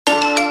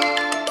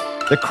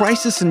The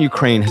crisis in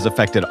Ukraine has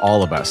affected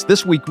all of us.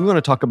 This week, we want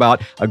to talk about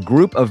a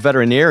group of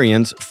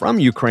veterinarians from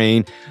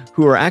Ukraine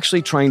who are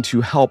actually trying to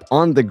help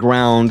on the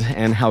ground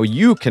and how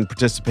you can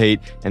participate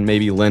and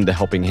maybe lend a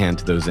helping hand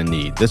to those in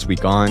need. This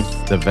week on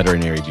The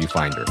Veterinary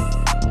Viewfinder.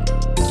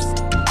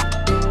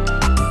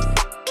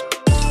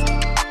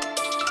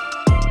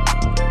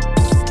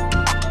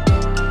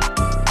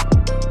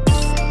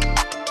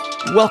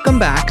 Welcome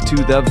back to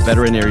The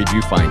Veterinary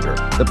Viewfinder,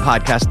 the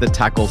podcast that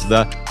tackles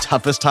the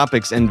toughest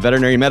topics in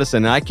veterinary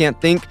medicine. And I can't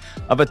think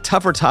of a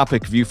tougher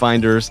topic,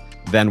 viewfinders,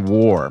 than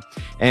war.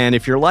 And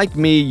if you're like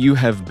me, you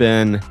have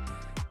been,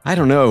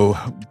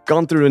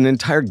 gone through an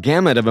entire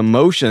gamut of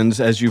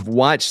emotions as you've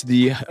watched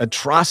the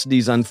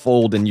atrocities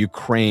unfold in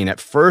Ukraine.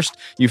 At first,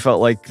 you felt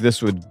like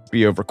this would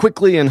be over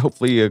quickly and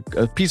hopefully a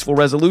peaceful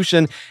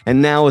resolution.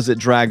 And now as it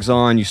drags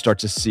on, you start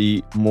to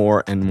see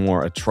more and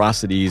more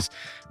atrocities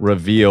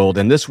revealed.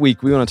 And this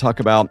week, we want to talk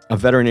about a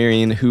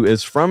veterinarian who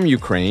is from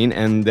Ukraine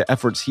and the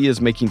efforts he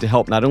is making to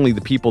help not only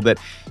the people that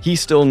he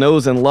still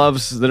knows and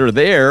loves that are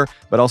there,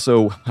 but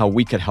also how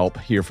we could help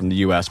here from the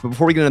U.S. But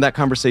before we get into that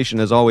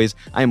conversation, as always,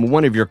 I am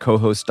one of your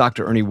co-hosts,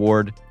 Dr. Ernie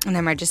Ward. And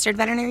I'm registered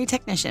veterinary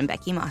technician,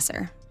 Becky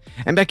Mosser.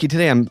 And Becky,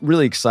 today I'm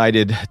really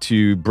excited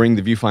to bring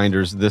the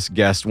Viewfinders this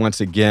guest once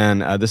again.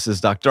 This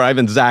is Dr.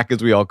 Ivan Zak,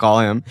 as we all call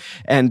him.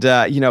 And,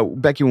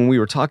 Becky, when we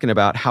were talking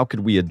about how could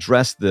we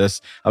address this,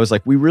 I was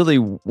like, we really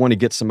want to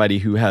get somebody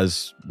who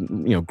has,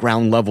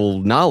 ground level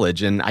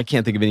knowledge. And I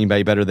can't think of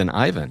anybody better than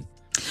Ivan.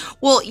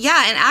 Well,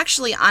 yeah, and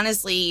actually,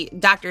 honestly,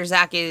 Dr.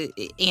 Zak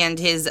and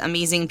his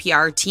amazing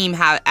PR team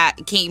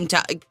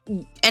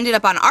ended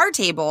up on our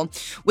table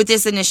with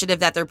this initiative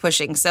that they're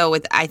pushing. So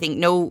with, I think,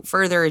 no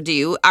further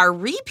ado, our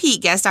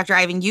repeat guest, Dr.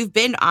 Ivan, you've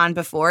been on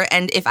before.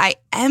 And if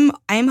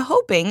I'm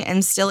hoping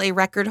and still a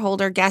record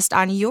holder guest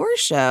on your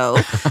show,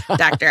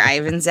 Dr.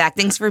 Ivan Zak,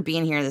 thanks for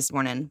being here this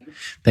morning.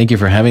 Thank you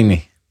for having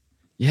me.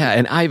 Yeah,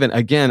 and Ivan,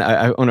 again,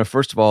 I want to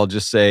first of all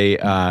just say,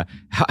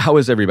 how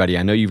is everybody?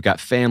 I know you've got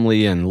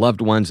family and loved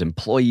ones,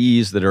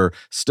 employees that are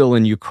still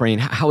in Ukraine.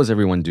 How is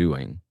everyone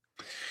doing?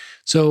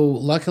 So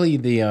luckily,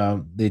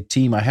 the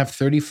team, I have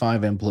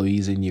 35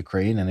 employees in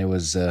Ukraine, and it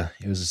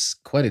was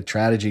quite a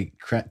tragedy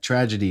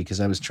because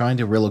I was trying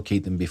to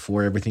relocate them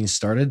before everything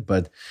started,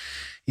 but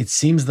it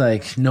seems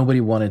like nobody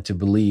wanted to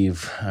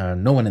believe,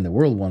 no one in the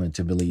world wanted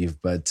to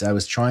believe, but I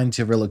was trying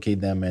to relocate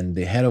them, and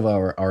the head of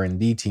our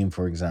R&D team,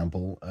 for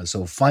example,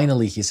 so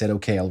finally he said,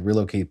 okay, I'll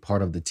relocate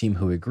part of the team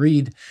who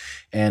agreed,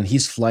 and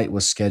his flight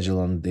was scheduled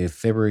on the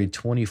February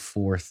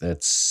 24th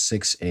at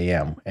 6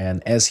 a.m.,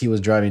 and as he was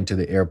driving to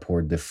the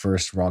airport, the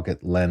first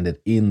rocket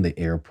landed in the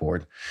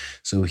airport,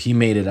 so he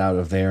made it out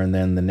of there, and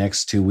then the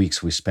next 2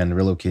 weeks we spent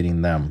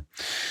relocating them.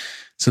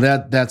 So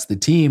that's the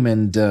team,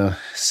 and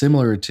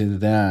similar to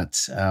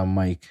that,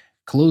 my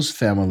close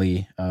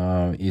family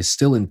is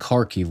still in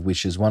Kharkiv,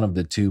 which is one of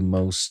the two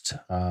most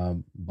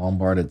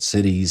bombarded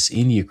cities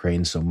in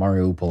Ukraine, so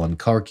Mariupol and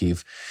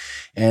Kharkiv.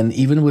 And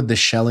even with the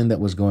shelling that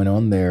was going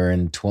on there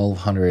and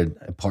 1,200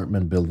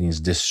 apartment buildings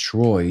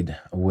destroyed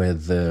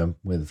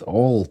with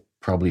all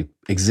probably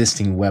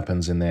existing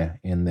weapons in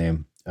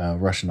the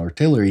Russian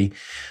artillery,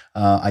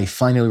 I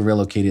finally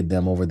relocated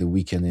them over the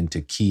weekend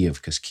into Kyiv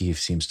because Kyiv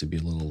seems to be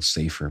a little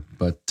safer,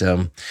 but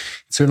it's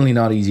certainly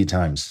not easy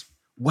times.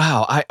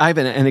 Wow,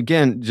 Ivan, and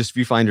again, just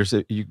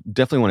viewfinders, you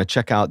definitely want to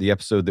check out the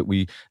episode that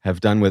we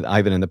have done with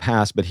Ivan in the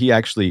past, but he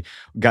actually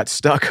got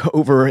stuck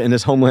over in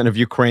his homeland of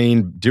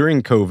Ukraine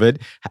during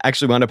COVID,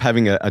 actually wound up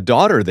having a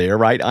daughter there,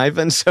 right,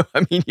 Ivan? So,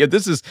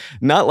 this is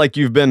not like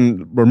you've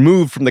been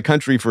removed from the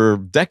country for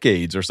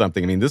decades or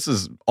something. This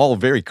is all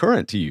very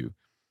current to you.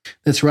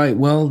 That's right.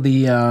 Well,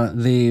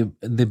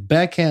 the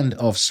back end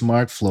of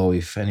SmartFlow,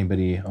 if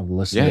anybody of the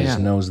listeners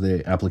knows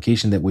the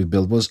application that we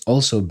built, was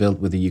also built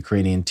with the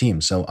Ukrainian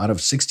team. So out of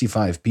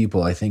 65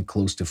 people, I think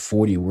close to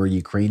 40 were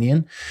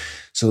Ukrainian.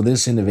 So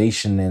this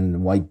innovation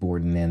in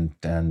whiteboarding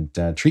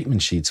and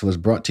treatment sheets was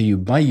brought to you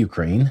by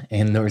Ukraine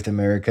in North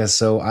America.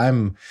 So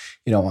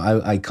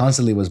I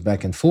constantly was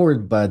back and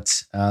forth.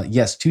 But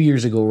yes, 2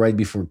 years ago, right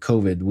before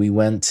COVID, we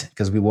went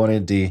because we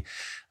wanted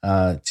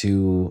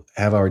to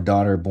have our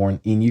daughter born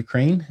in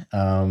Ukraine,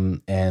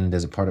 and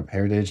as a part of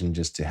heritage, and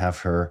just to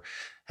have a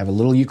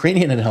little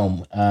Ukrainian at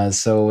home.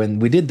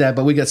 And we did that,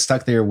 but we got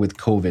stuck there with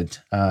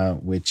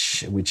COVID,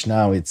 which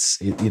now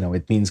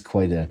it means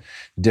quite a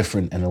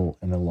different and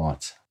a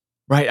lot.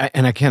 Right,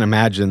 and I can't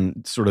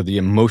imagine sort of the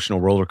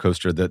emotional roller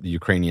coaster that the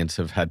Ukrainians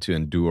have had to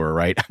endure,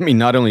 right?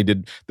 Not only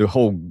did the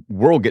whole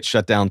world get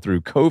shut down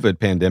through COVID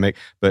pandemic,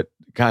 but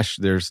gosh,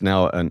 there's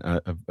now an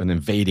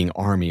invading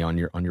army on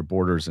your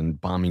borders and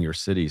bombing your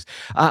cities.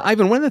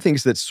 Ivan, one of the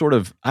things that's sort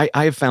of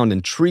I have found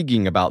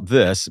intriguing about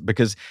this,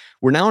 because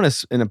we're now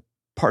in a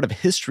part of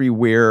history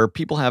where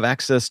people have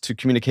access to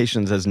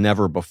communications as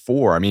never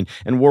before. I mean,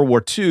 in World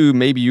War II,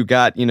 maybe you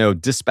got,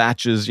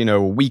 dispatches, a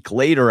week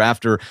later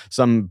after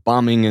some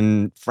bombing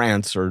in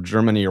France or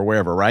Germany or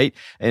wherever, right?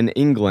 In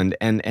England.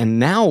 And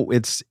now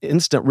it's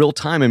instant real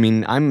time. I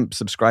mean, I'm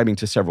subscribing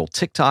to several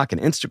TikTok and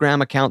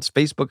Instagram accounts,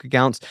 Facebook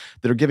accounts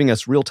that are giving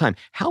us real time.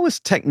 How is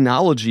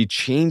technology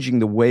changing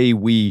the way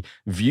we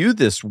view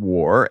this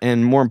war?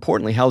 And more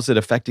importantly, how is it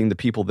affecting the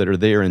people that are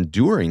there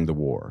enduring the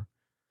war?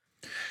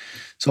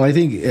 So I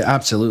think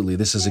absolutely,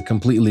 this is a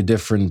completely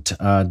different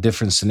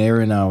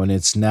scenario now, and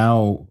it's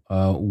now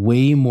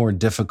way more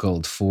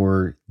difficult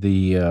for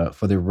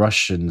the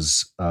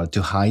Russians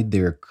to hide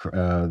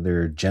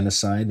their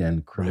genocide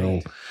and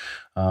criminal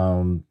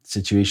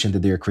situation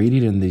that they're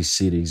creating in these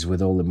cities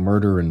with all the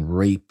murder and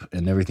rape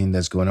and everything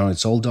that's going on.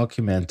 It's all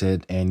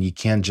documented, and you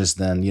can't just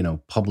then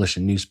publish a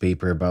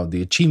newspaper about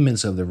the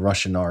achievements of the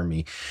Russian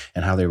army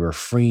and how they were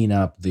freeing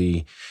up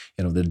the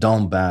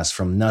Donbass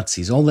from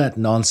Nazis. All that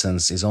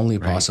nonsense is only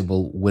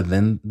possible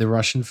within the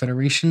Russian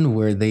Federation,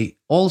 where they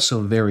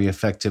also very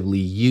effectively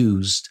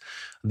used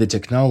the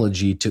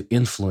technology to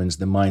influence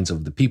the minds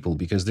of the people,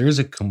 because there is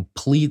a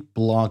complete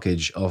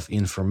blockage of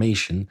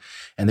information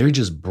and they're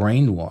just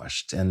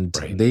brainwashed. And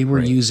they were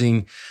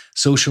using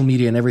social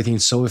media and everything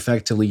so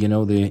effectively,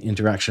 the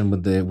interaction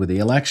with the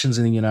elections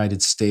in the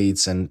United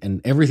States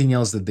and everything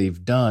else that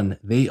they've done.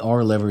 They are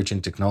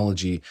leveraging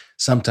technology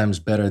sometimes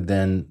better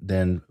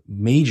than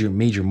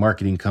major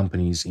marketing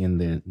companies in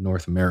the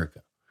North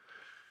America.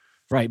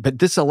 Right. But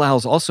this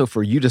allows also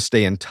for you to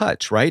stay in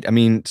touch, right? I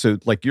mean, so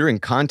like you're in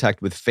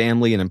contact with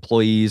family and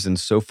employees and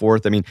so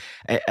forth. I mean,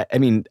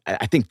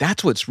 I think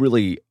that's what's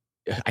really,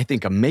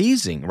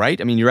 amazing, right?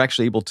 I mean, you're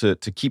actually able to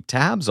keep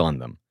tabs on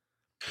them.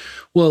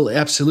 Well,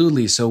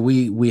 absolutely. So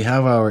we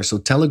have so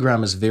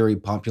Telegram is very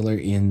popular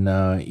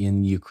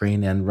in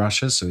Ukraine and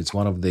Russia. So it's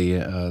one of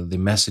the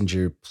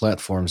messenger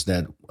platforms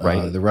that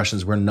the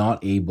Russians were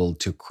not able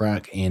to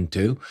crack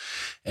into,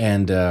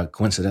 and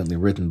coincidentally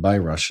written by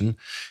Russian.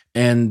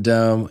 And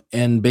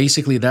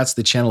basically that's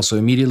the channel. So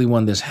immediately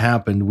when this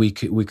happened, we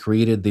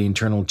created the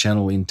internal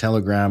channel in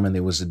Telegram, and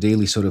there was a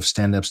daily sort of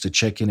stand-ups to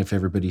check in if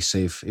everybody's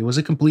safe. It was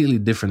a completely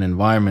different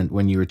environment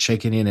when you were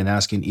checking in and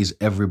asking, is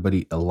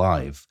everybody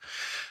alive?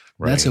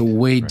 That's a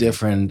way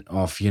different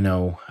of,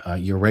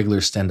 your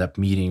regular stand-up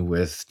meeting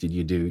with, did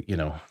you do,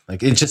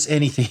 it's just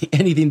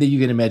anything that you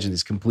can imagine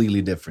is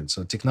completely different.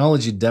 So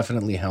technology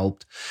definitely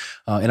helped.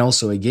 And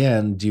also,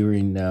 again,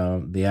 during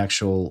the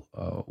actual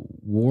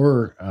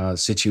war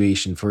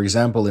situation, for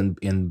example,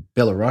 in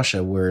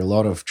Belarus, where a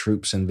lot of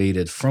troops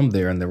invaded from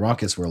there and the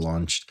rockets were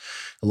launched,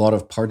 a lot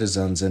of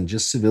partisans and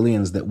just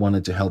civilians that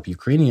wanted to help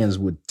Ukrainians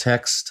would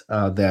text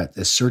that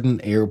a certain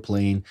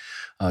airplane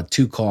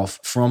took off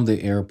from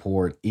the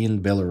airport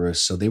in Belarus.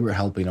 So they were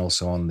helping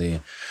also on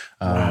the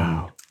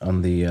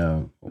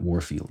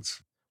war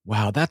fields.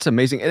 Wow, that's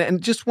amazing.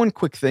 And just one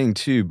quick thing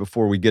too,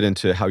 before we get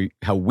into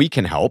how we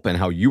can help and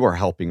how you are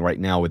helping right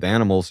now with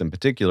animals in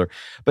particular.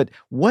 But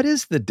what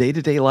does the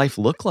day-to-day life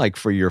look like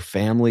for your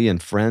family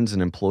and friends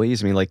and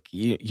employees? I mean, like,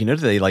 do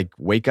they like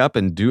wake up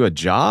and do a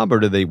job,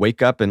 or do they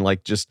wake up and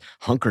like just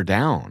hunker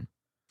down?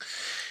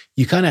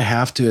 You kind of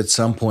have to at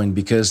some point,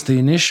 because the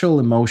initial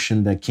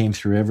emotion that came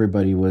through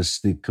everybody was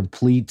the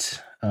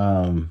complete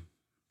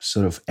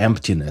sort of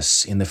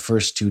emptiness in the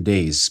first 2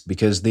 days,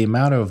 because the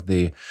amount of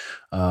the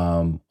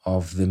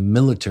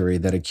military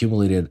that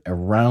accumulated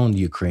around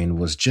Ukraine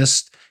was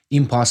just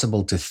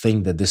impossible to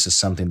think that this is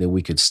something that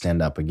we could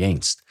stand up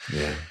against.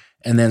 Yeah.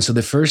 And then, so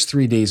the first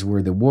 3 days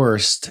were the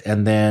worst.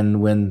 And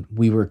then when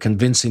we were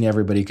convincing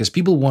everybody, because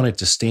people wanted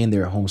to stay in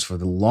their homes for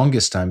the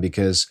longest time,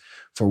 because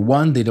for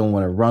one, they don't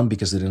want to run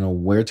because they don't know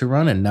where to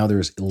run. And now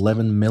there's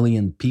 11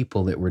 million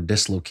people that were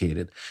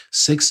dislocated.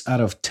 6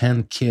 out of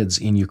 10 kids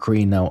in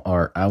Ukraine now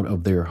are out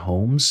of their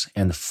homes,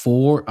 and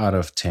 4 out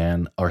of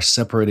 10 are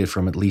separated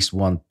from at least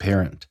one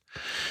parent.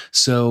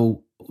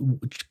 So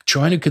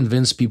trying to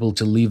convince people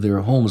to leave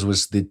their homes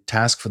was the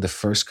task for the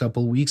first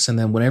couple of weeks. And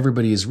then when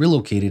everybody is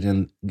relocated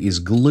and is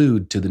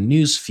glued to the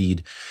news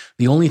feed,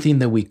 the only thing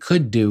that we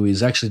could do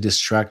is actually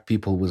distract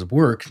people with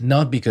work,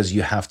 not because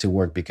you have to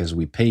work because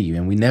we pay you.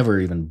 And we never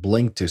even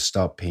blinked to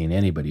stop paying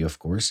anybody, of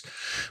course,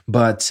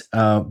 but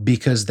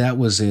because that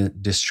was a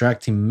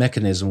distracting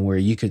mechanism where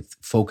you could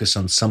focus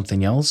on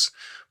something else.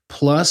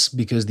 Plus,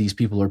 because these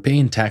people are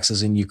paying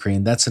taxes in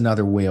Ukraine, that's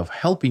another way of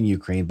helping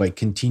Ukraine by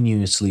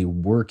continuously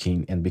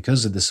working. And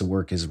because of this,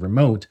 work is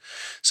remote.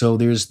 So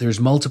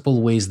there's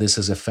multiple ways this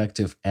is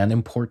effective and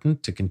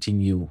important to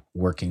continue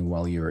working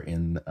while you're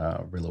in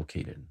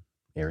relocated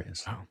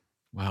areas.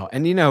 Wow.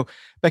 And,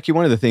 Becky,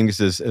 one of the things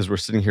is, as we're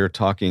sitting here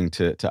talking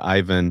to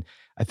Ivan,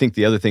 I think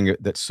the other thing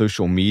that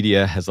social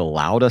media has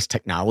allowed us,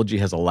 technology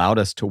has allowed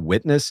us to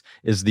witness,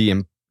 is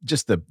the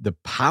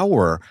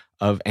power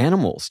of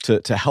animals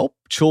to help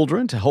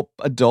children, to help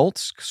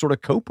adults sort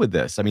of cope with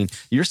this. I mean,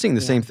 you're seeing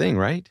the same thing,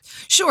 right?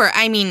 Sure.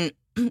 I mean,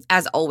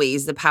 as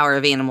always, the power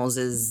of animals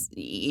is,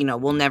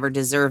 we'll never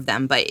deserve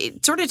them.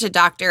 But sort of to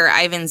Dr.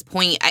 Ivan's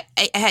point,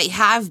 I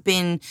have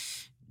been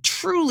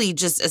truly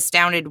just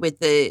astounded with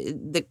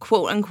the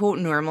quote unquote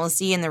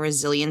normalcy and the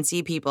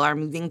resiliency people are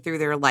moving through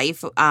their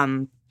life.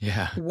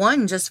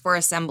 One, just for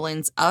a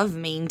semblance of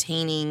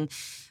maintaining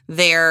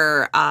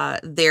their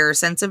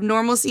sense of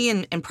normalcy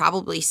and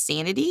probably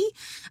sanity.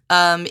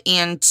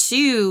 And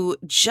two,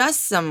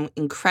 just some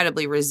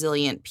incredibly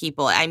resilient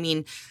people. I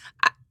mean,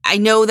 I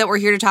know that we're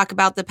here to talk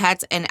about the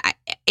pets, and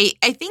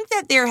I think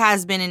that there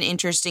has been an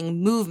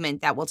interesting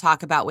movement that we'll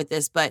talk about with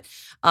this, but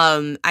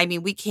I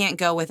mean, we can't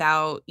go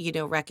without,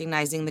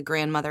 recognizing the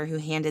grandmother who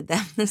handed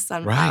them the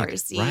sunflower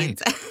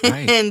seeds.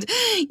 Right. And,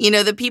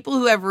 the people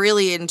who have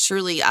really and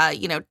truly,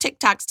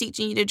 TikTok's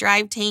teaching you to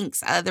drive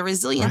tanks. The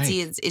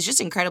resiliency is just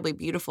incredibly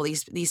beautiful.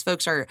 These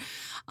folks are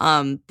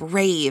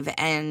brave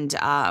and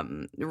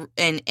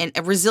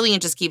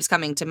resilient just keeps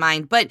coming to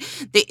mind, but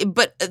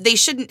they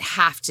shouldn't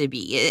have to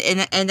be.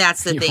 And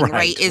that's the thing,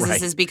 right?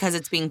 This is because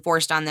it's being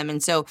forced on them.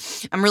 And so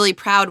I'm really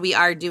proud we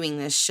are doing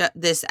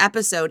this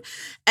episode.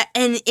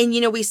 And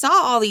we saw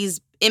all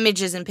these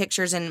images and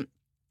pictures and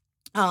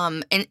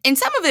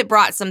some of it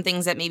brought some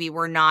things that maybe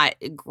were not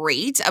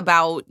great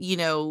about,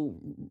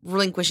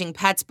 relinquishing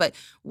pets, but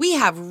we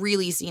have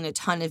really seen a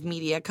ton of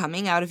media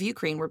coming out of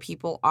Ukraine where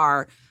people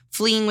are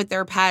fleeing with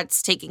their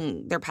pets,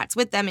 taking their pets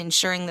with them,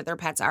 ensuring that their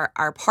pets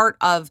are part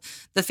of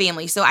the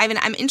family. So Ivan,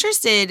 I'm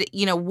interested,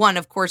 one,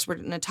 of course, we're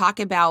going to talk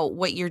about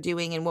what you're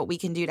doing and what we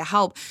can do to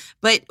help,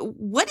 but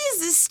what is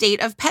the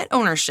state of pet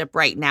ownership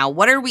right now?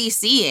 What are we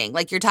seeing?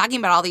 Like, you're talking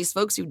about all these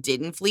folks who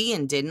didn't flee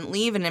and didn't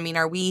leave. And I mean,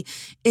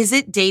 is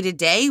it day to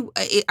day?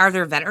 Are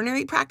there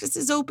veterinary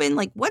practices open?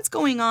 Like, what's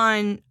going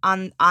on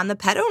the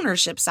pet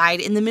ownership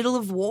side in the middle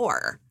of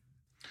war?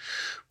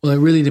 Well, it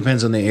really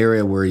depends on the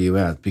area where you're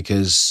at,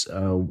 because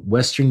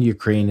Western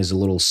Ukraine is a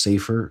little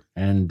safer,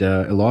 and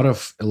a lot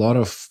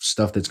of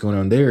stuff that's going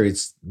on there.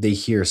 They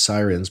hear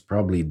sirens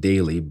probably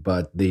daily,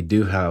 but they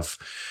do have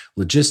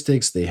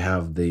logistics. They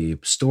have the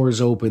stores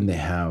open. They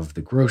have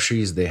the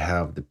groceries. They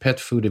have the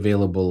pet food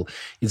available.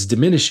 It's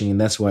diminishing,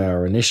 and that's why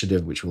our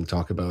initiative, which we'll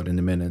talk about in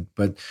a minute.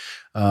 But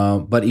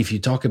if you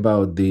talk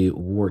about the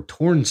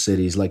war-torn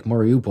cities like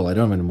Mariupol, I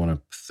don't even want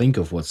to think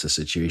of what's the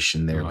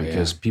situation there,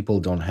 because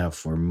people don't have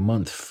for a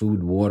month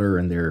food, water,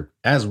 and they're,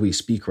 as we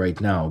speak right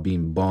now,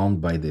 being bombed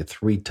by the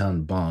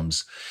 3-ton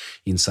bombs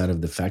inside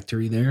of the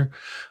factory there.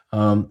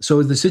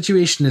 So the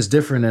situation is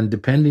different, and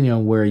depending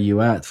on where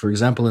you're at. For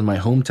example, in my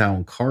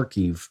hometown,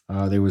 Kharkiv,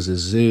 there was a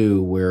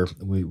zoo where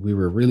we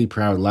were really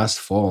proud. Last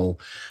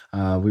fall,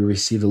 we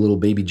received a little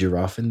baby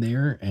giraffe in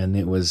there, and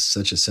it was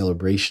such a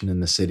celebration in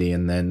the city.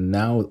 And then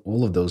now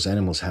all of those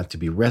animals had to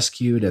be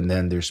rescued, and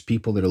then there's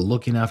people that are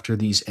looking after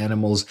these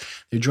animals.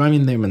 They're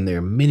driving them in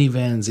their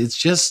minivans. It's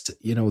just,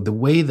 the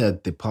way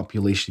that the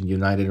population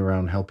united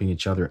around helping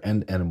each other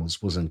and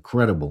animals was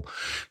incredible.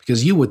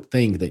 Because you would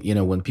think that,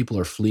 when people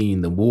are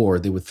fleeing the war,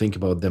 they would think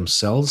about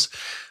themselves.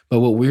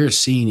 But what we're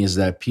seeing is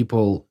that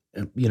people,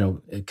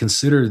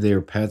 consider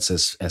their pets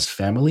as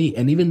family,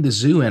 and even the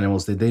zoo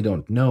animals that they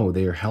don't know,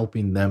 they are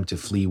helping them to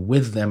flee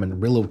with them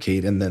and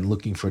relocate, and then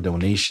looking for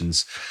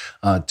donations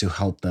to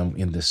help them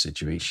in this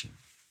situation.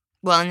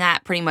 Well, and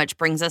that pretty much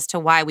brings us to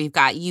why we've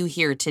got you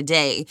here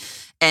today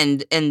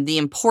and the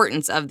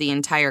importance of the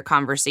entire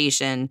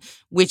conversation,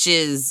 which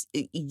is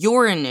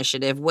your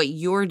initiative, what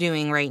you're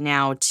doing right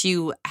now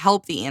to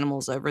help the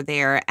animals over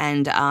there,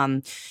 and,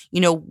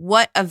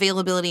 what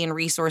availability and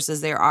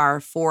resources there are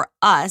for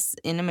us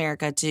in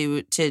America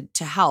to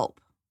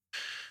help.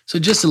 So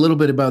just a little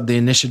bit about the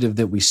initiative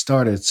that we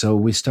started. So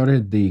we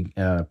started the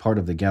part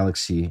of the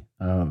Galaxy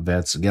of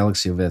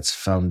Vets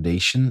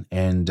Foundation,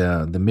 and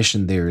the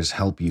mission there is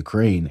help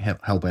Ukraine,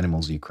 help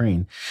animals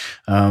Ukraine.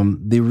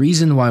 The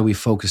reason why we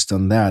focused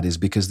on that is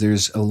because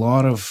there's a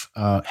lot of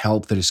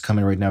help that is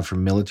coming right now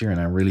from military,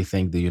 and I really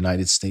thank the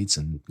United States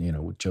and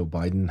with Joe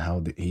Biden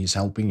how he's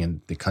helping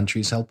and the country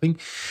is helping.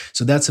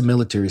 So that's a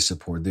military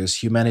support.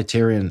 There's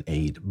humanitarian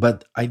aid,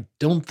 but I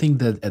don't think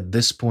that at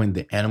this point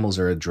the animals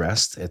are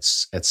addressed at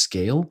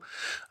scale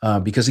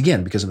because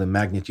of the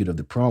magnitude of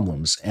the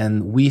problems.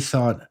 And we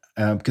thought,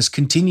 because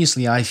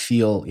continuously I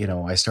feel,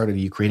 I started a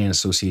Ukrainian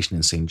association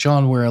in St.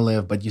 John where I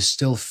live, but you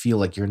still feel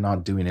like you're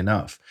not doing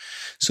enough.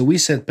 So we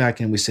sat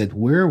back and we said,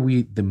 where are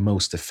we the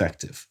most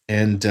effective?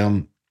 And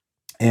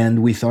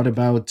we thought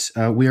about,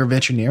 we are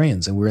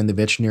veterinarians and we're in the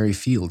veterinary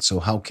field. So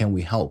how can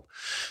we help?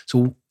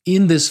 So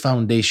in this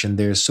foundation,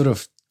 there's sort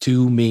of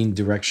two main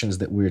directions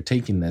that we're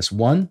taking this.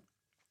 One,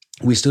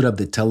 we stood up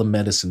the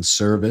telemedicine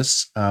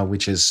service,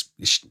 which is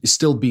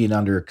still being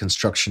under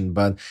construction,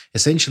 but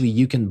essentially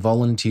you can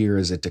volunteer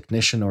as a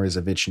technician or as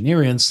a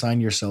veterinarian, sign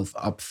yourself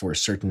up for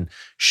certain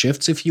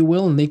shifts, if you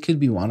will, and they could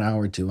be 1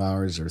 hour, 2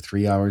 hours, or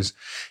 3 hours.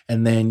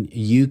 And then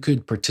you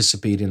could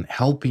participate in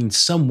helping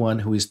someone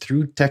who is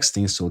through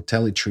texting, so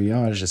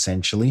teletriage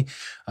essentially.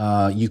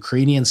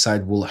 Ukrainian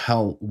side will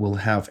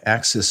have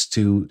access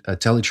to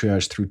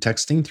teletriage through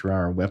texting through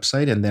our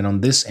website. And then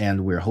on this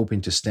end, we're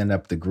hoping to stand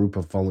up the group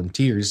of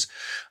volunteers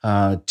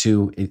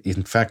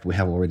in fact, we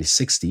have already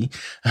 60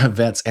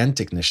 vets and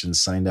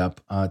technicians signed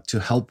up to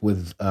help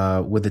with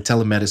the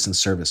telemedicine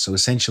service. So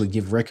essentially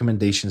give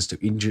recommendations to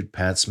injured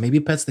pets, maybe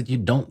pets that you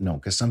don't know,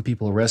 because some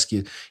people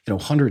rescue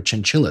 100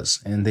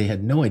 chinchillas and they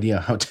had no idea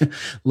how to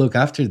look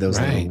after those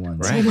little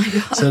ones. Oh my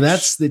gosh. So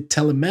that's the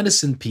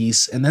telemedicine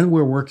piece. And then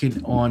we're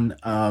working on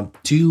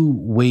two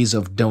ways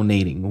of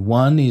donating.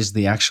 One is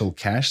the actual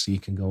cash. So you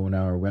can go on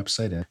our website.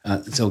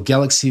 So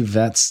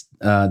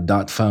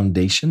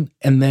galaxyvets.foundation.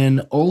 And then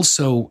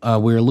also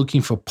we're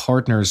looking for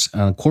partners,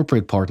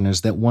 corporate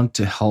partners that want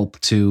to help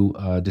to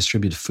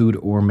distribute food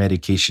or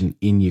medication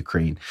in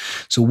Ukraine.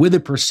 So with the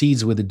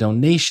proceeds, with the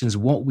donations,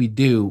 what we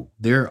do,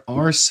 there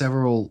are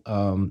several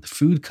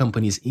food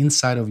companies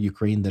inside of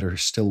Ukraine that are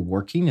still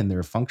working and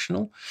they're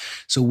functional.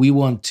 So we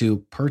want to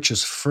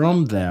purchase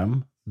from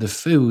them the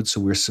food.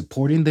 So we're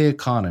supporting the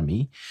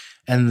economy.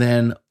 And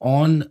then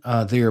on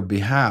their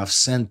behalf,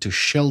 send to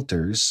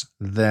shelters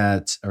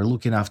that are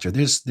looking after.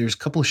 There's a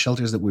couple of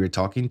shelters that we were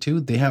talking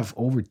to. They have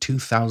over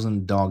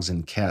 2,000 dogs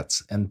and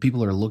cats, and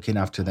people are looking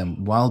after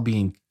them while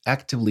being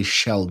actively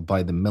shelled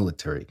by the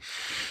military.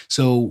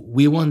 So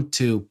we want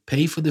to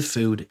pay for the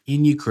food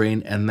in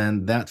Ukraine, and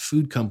then that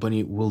food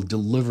company will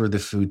deliver the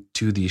food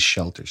to these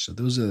shelters. So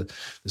those are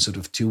the sort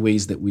of two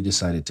ways that we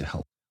decided to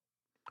help.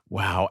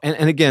 Wow.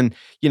 And again,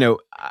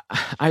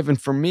 Ivan,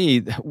 for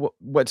me,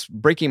 what's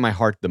breaking my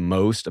heart the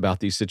most about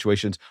these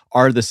situations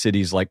are the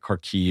cities like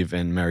Kharkiv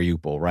and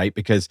Mariupol, right?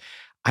 Because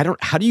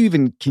can you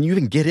even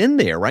get in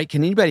there, right?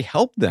 Can anybody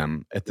help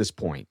them at this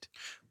point?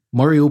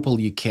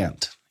 Mariupol, you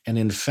can't. And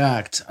in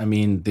fact, I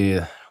mean,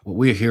 what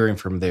we're hearing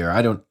from there,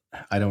 I don't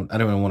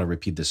even want to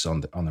repeat this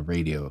on the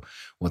radio,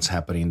 what's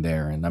happening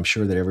there. And I'm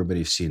sure that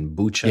everybody's seen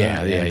Bucha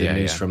and the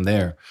news from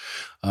there.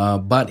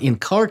 But in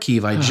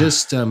Kharkiv, I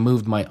just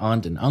moved my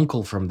aunt and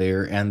uncle from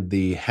there, and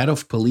the head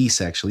of police,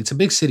 actually, it's a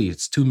big city.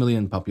 It's 2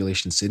 million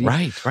population city.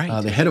 Right.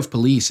 The head of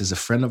police is a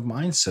friend of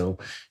mine. So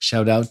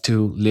shout out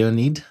to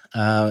Leonid.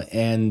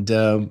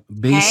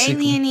 Basically, hey,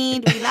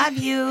 Leonid, we love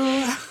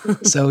you.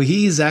 So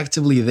he's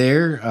actively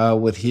there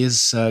with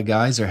his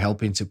guys are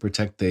helping to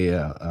protect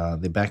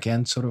the back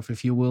end, sort of,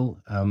 if you will.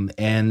 And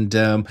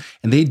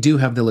they do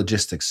have the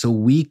logistics. So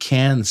we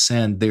can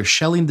they're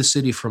shelling the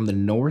city from the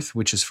north,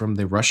 which is from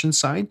the Russian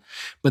side.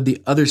 But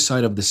the other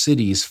side of the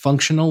city is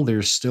functional.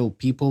 There's still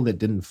people that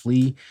didn't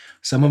flee.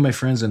 Some of my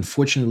friends,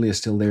 unfortunately, are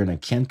still there, and I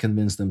can't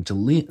convince them to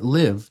leave.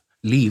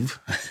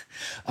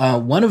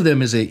 One of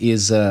them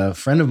is a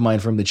friend of mine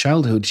from the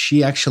childhood.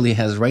 She actually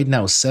has right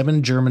now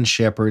 7 German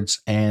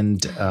Shepherds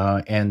and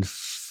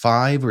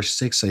 5 or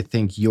 6, I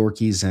think,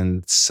 Yorkies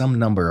and some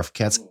number of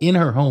cats in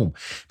her home,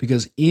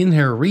 because in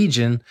her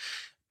region,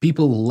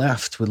 people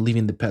left with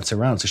leaving the pets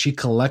around. So she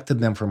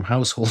collected them from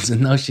households, and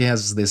now she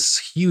has this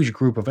huge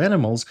group of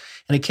animals,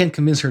 and I can't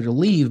convince her to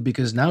leave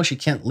because now she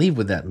can't leave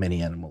with that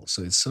many animals.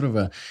 So it's sort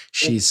of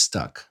she's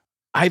stuck.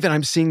 Ivan,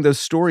 I'm seeing those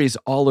stories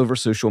all over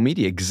social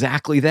media.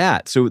 Exactly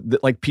that. So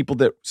like people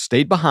that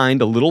stayed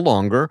behind a little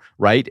longer,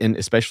 right? And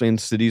especially in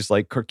cities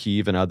like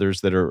Kharkiv and others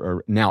that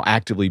are now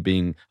actively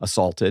being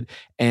assaulted,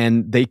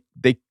 and they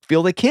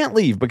feel they can't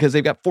leave because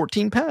they've got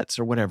 14 pets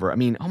or whatever. I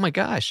mean, oh my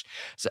gosh.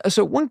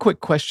 So one quick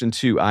question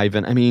too,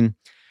 Ivan. I mean,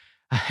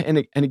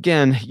 and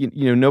again,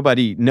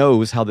 nobody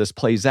knows how this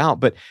plays out,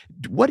 but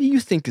what do you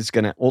think is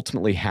going to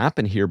ultimately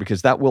happen here?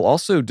 Because that will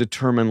also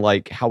determine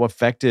like how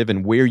effective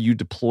and where you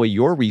deploy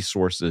your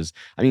resources.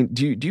 I mean,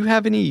 do you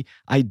have any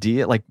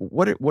idea? Like,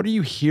 what are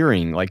you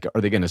hearing? Like,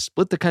 are they going to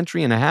split the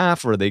country in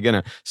half, or are they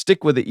going to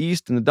stick with the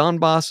East and the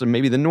Donbass and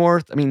maybe the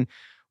North? I mean,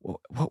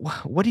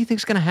 what do you think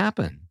is going to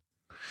happen?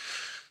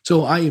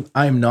 So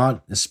I'm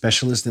not a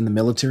specialist in the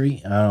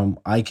military.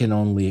 I can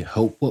only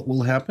hope what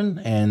will happen.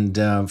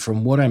 And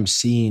from what I'm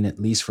seeing, at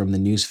least from the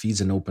news feeds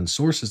and open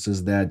sources,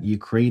 is that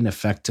Ukraine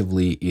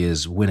effectively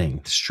is winning.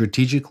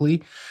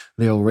 Strategically,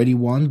 they already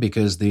won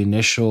because the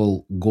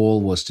initial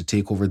goal was to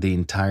take over the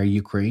entire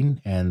Ukraine.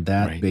 And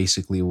that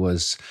basically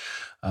was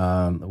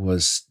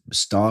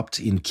stopped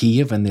in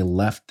Kiev, and they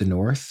left the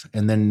north.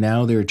 And then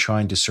now they're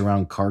trying to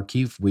surround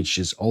Kharkiv, which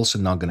is also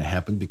not going to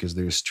happen because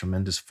there's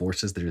tremendous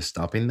forces that are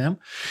stopping them.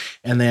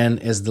 And then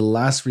as the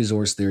last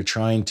resource, they're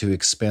trying to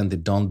expand the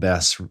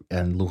Donbass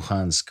and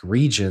Luhansk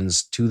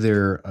regions to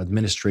their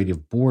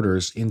administrative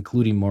borders,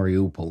 including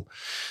Mariupol.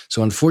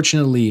 So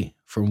unfortunately,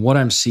 from what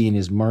I'm seeing,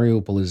 is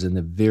Mariupol is in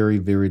a very,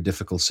 very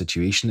difficult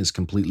situation. It's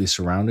completely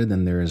surrounded,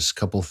 and there's a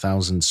couple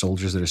thousand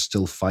soldiers that are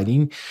still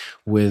fighting,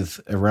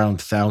 with around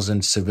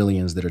 1,000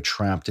 civilians that are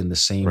trapped in the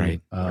same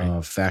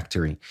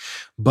factory.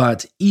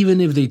 But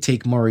even if they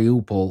take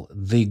Mariupol,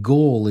 the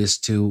goal is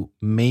to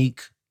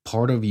make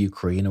part of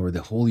Ukraine, or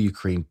the whole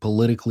Ukraine,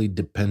 politically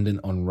dependent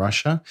on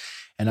Russia.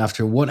 And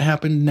after what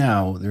happened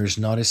now, there's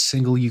not a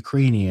single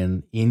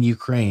Ukrainian in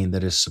Ukraine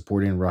that is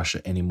supporting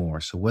Russia anymore.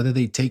 So whether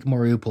they take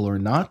Mariupol or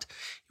not,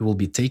 it will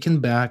be taken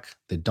back.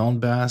 The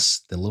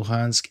Donbass, the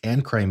Luhansk,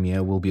 and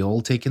Crimea will be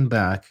all taken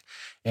back.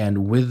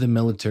 And with the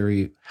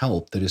military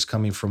help that is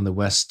coming from the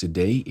West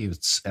today,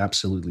 it's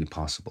absolutely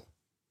possible.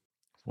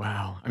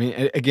 Wow. I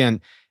mean,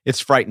 again, it's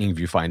frightening,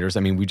 viewfinders.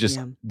 I mean,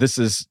 Yeah. this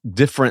is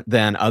different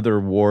than other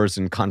wars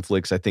and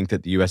conflicts I think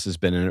that the U.S. has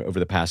been in over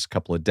the past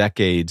couple of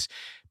decades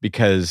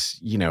because,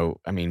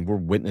 I mean, we're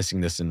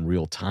witnessing this in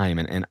real time.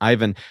 And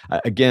Ivan,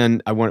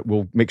 again,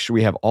 we'll make sure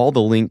we have all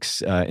the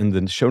links in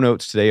the show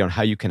notes today on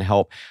how you can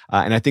help.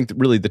 And I think that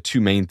really the two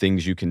main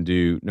things you can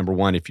do, number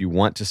one, if you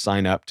want to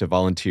sign up to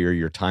volunteer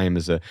your time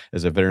as a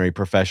veterinary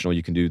professional,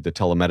 you can do the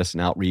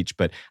telemedicine outreach.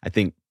 But I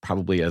think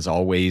probably as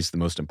always, the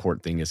most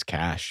important thing is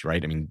cash,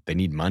 right? I mean, they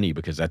need money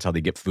because that's how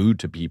they get food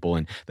to people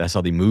and that's how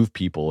they move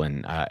people.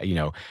 And,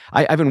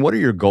 Ivan, what are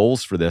your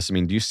goals for this? I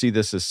mean, do you see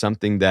this as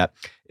something that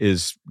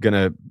is going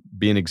to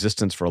be in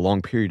existence for a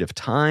long period of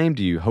time?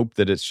 Do you hope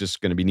that it's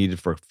just going to be needed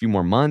for a few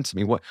more months? I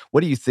mean,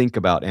 what do you think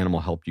about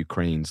Animal Help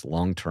Ukraine's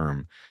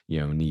long-term,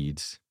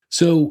 needs?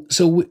 So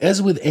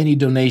as with any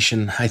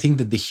donation, I think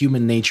that the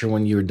human nature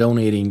when you're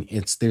donating,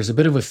 there's a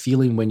bit of a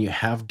feeling when you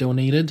have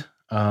donated.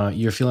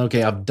 You're feeling,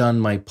 okay, I've done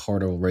my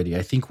part already.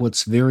 I think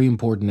what's very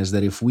important is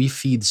that if we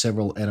feed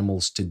several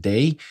animals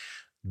today,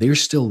 they're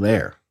still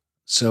there.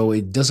 So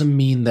it doesn't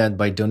mean that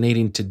by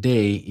donating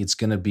today, it's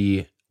going to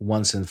be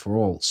once and for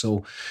all.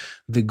 So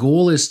the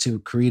goal is to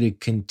create a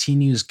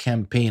continuous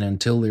campaign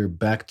until they're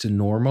back to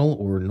normal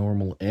or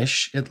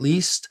normal-ish at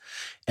least.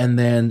 And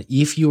then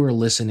if you are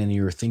listening,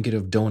 you're thinking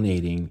of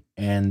donating,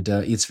 and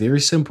it's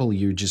very simple.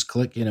 You just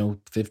click, $50,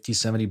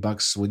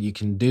 $70, what you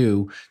can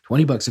do,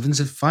 $20, even if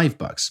it's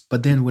 $5.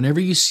 But then whenever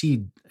you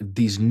see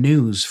these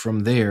news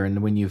from there,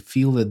 and when you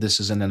feel that this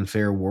is an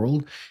unfair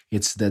world,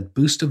 it's that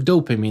boost of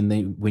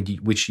dopamine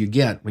which you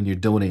get when you're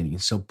donating.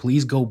 So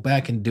please go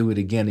back and do it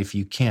again if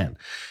you can,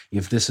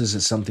 if this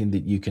is something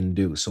that you can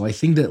do. So I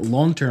think that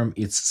long term,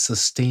 it's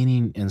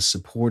sustaining and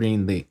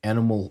supporting the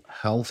animal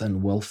health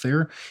and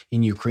welfare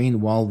in Ukraine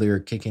while they're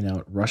kicking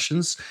out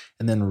Russians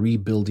and then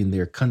rebuilding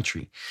their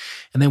country.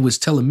 And then with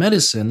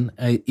telemedicine,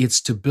 it's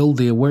to build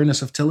the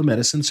awareness of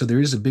telemedicine. So there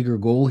is a bigger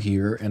goal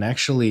here. And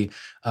actually,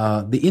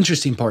 the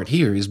interesting part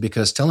here is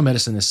because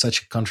telemedicine is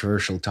such a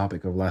controversial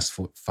topic over the last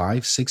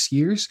 5-6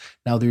 years.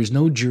 Now, there's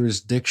no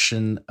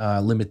jurisdiction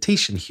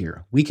limitation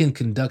here. We can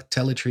conduct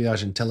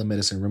teletriage and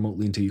telemedicine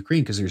remotely into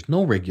Ukraine because there's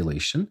no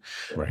regulation.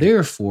 Right.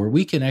 Therefore,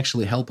 we can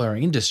actually help our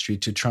industry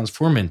to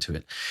transform into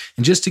it.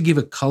 And just to give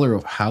a color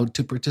of how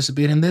to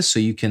participate in this, so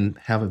you can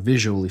have a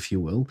visual, if you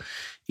will,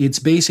 it's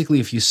basically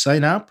if you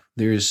sign up,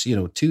 there's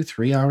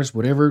 2-3 hours,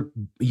 whatever,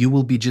 you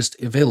will be just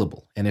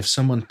available. And if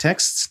someone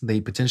texts,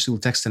 they potentially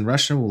will text in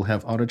Russian, we'll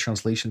have auto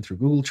translation through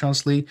Google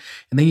Translate,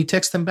 and then you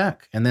text them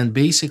back. And then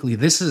basically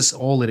this is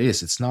all it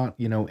is. It's not,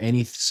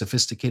 any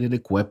sophisticated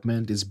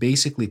equipment. It's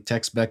basically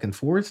text back and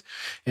forth.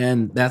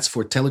 And that's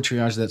for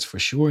teletriage, that's for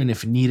sure. And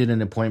if needed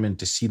an appointment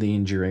to see the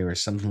injury or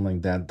something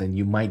like that, then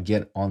you might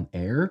get on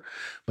air,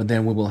 but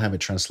then we will have a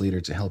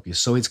translator to help you.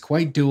 So it's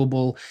quite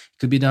doable. It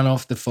could be done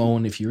off the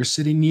phone. If you're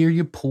sitting near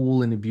your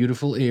pool in a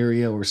beautiful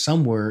area or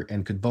somewhere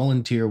and could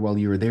volunteer while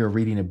you're there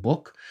reading a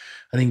book,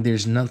 I think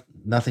there's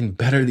nothing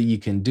better that you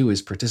can do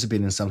is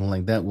participate in something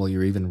like that while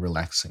you're even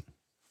relaxing.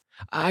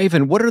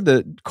 Ivan, what are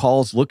the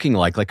calls looking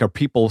like? Like, are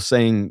people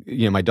saying,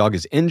 my dog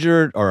is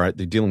injured, or are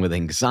they dealing with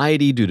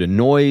anxiety due to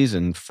noise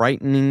and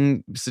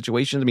frightening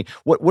situations? I mean,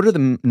 what are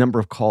the number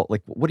of calls?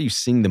 Like, what are you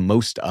seeing the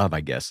most of,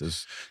 I guess?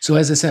 So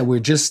as I said,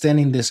 we're just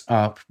standing this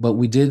up, but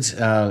we did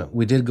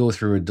go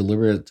through a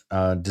deliberate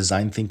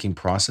design thinking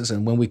process.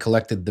 And when we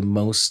collected the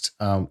most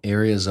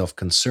areas of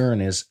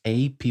concern is,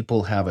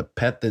 people have a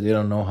pet that they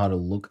don't know how to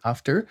look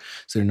after.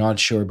 So they're not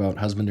sure about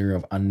husbandry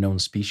of unknown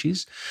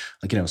species.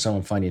 Like,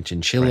 someone finding a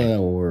chinchilla, right,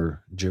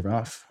 or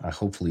giraffe.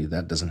 Hopefully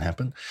that doesn't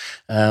happen.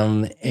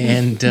 But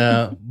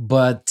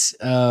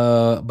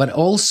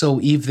also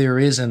if there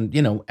is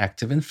an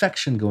active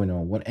infection going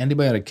on, what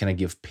antibiotic can I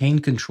give? Pain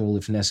control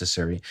if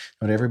necessary.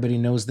 Not everybody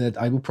knows that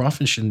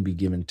ibuprofen shouldn't be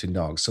given to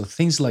dogs. So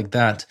things like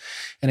that.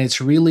 And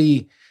it's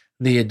really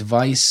the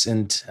advice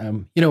and,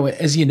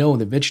 as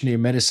the veterinary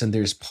medicine,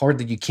 there's part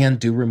that you can't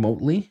do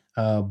remotely.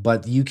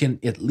 But you can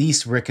at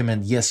least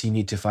recommend, yes, you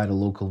need to find a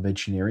local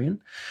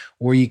veterinarian,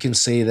 or you can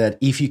say that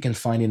if you can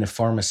find in a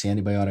pharmacy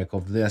antibiotic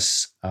of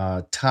this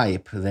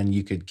type, then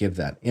you could give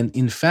that. And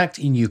in fact,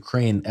 in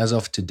Ukraine, as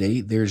of today,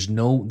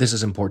 this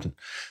is important,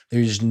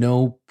 there's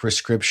no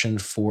prescription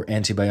for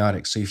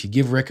antibiotics. So if you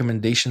give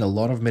recommendation, a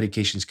lot of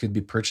medications could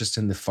be purchased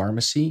in the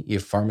pharmacy,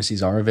 if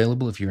pharmacies are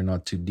available, if you're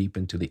not too deep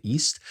into the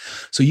East.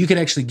 So you can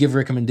actually give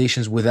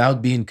recommendations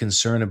without being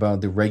concerned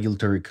about the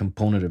regulatory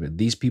component of it.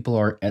 These people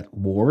are at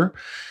war.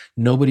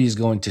 Nobody is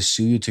going to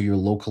sue you to your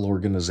local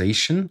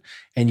organization,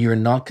 and you're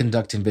not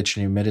conducting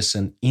veterinary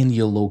medicine in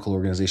your local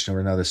organization or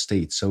another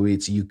state. So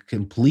you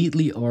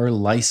completely are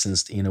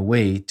licensed in a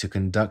way to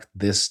conduct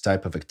this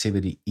type of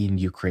activity in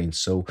Ukraine.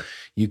 So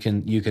you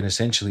can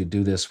essentially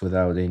do this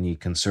without any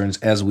concerns,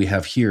 as we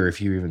have here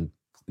if you're even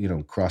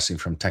crossing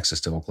from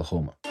Texas to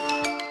Oklahoma.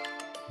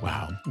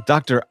 Wow.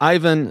 Dr.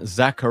 Ivan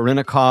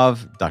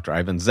Zakharynkov, Dr.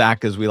 Ivan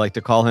Zak, as we like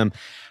to call him,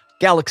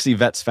 Galaxy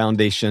Vets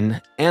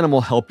Foundation,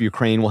 Animal Help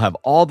Ukraine. We'll have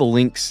all the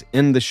links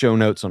in the show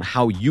notes on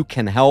how you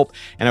can help.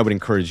 And I would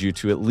encourage you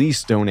to at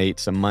least donate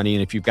some money.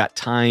 And if you've got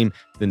time,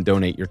 then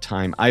donate your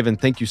time. Ivan,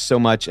 thank you so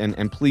much.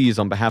 And please,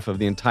 on behalf of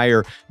the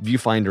entire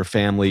Viewfinder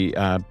family,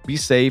 be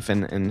safe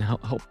and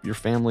help your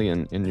family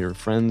and your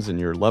friends and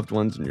your loved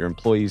ones and your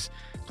employees.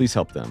 Please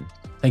help them.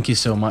 Thank you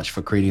so much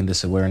for creating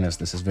this awareness.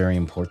 This is very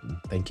important.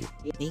 Thank you.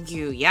 Thank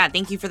you. Yeah,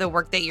 thank you for the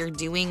work that you're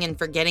doing and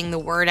for getting the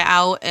word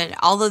out. And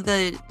all of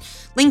the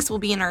links will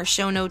be in our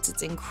show notes.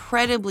 It's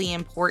incredibly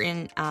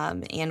important,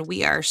 and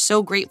we are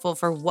so grateful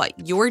for what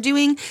you're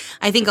doing.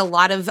 I think a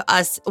lot of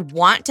us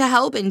want to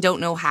help and don't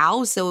know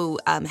how. So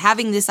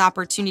having this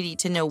opportunity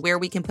to know where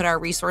we can put our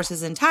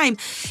resources and time.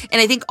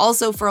 And I think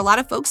also for a lot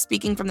of folks,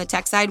 speaking from the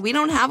tech side, we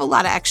don't have a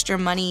lot of extra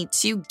money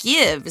to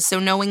give. So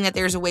knowing that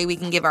there's a way we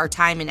can give our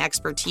time and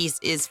expertise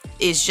is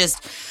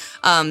just,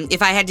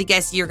 if I had to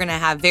guess, you're going to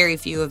have very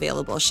few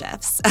available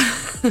chefs.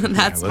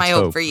 That's my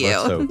hope for you.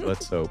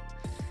 Let's hope.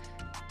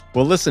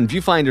 Well, listen,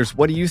 Viewfinders,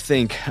 what do you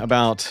think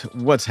about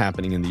what's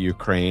happening in the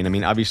Ukraine? I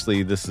mean,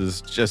 obviously, this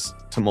is just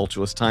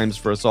tumultuous times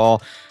for us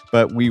all,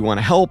 but we want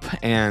to help,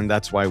 and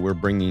that's why we're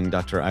bringing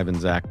Dr. Ivan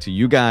Zak to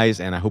you guys,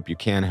 and I hope you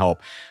can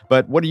help.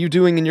 But what are you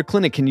doing in your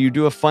clinic? Can you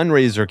do a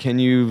fundraiser? Can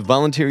you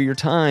volunteer your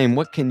time?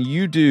 What can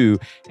you do?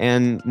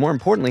 And more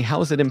importantly,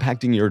 how is it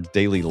impacting your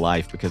daily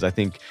life? Because I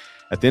think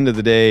at the end of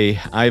the day,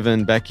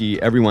 Ivan, Becky,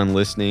 everyone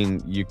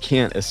listening, you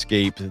can't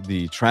escape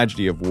the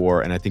tragedy of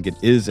war, and I think it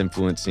is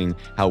influencing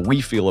how we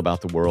feel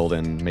about the world,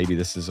 and maybe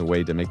this is a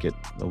way to make it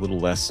a little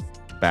less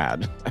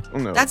bad. I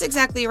don't know. That's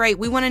exactly right.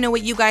 We want to know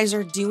what you guys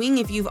are doing.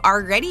 If you've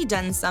already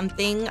done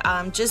something,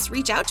 just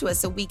reach out to us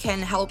so we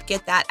can help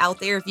get that out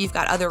there. If you've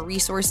got other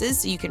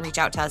resources, so you can reach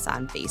out to us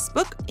on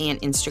Facebook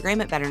and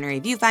Instagram at Veterinary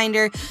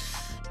Viewfinder,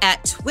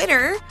 at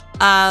Twitter,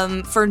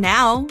 for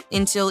now,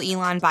 until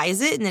Elon buys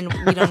it, and then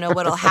we don't know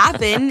what'll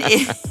happen, at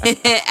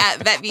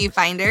Vet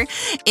Viewfinder,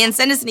 and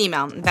send us an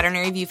email,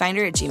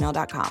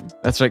 veterinaryviewfinder@gmail.com.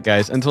 That's right,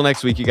 guys. Until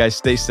next week, you guys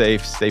stay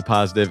safe, stay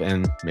positive,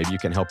 and maybe you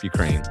can help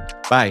Ukraine.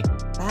 Bye.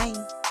 Bye.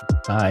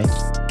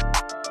 Bye.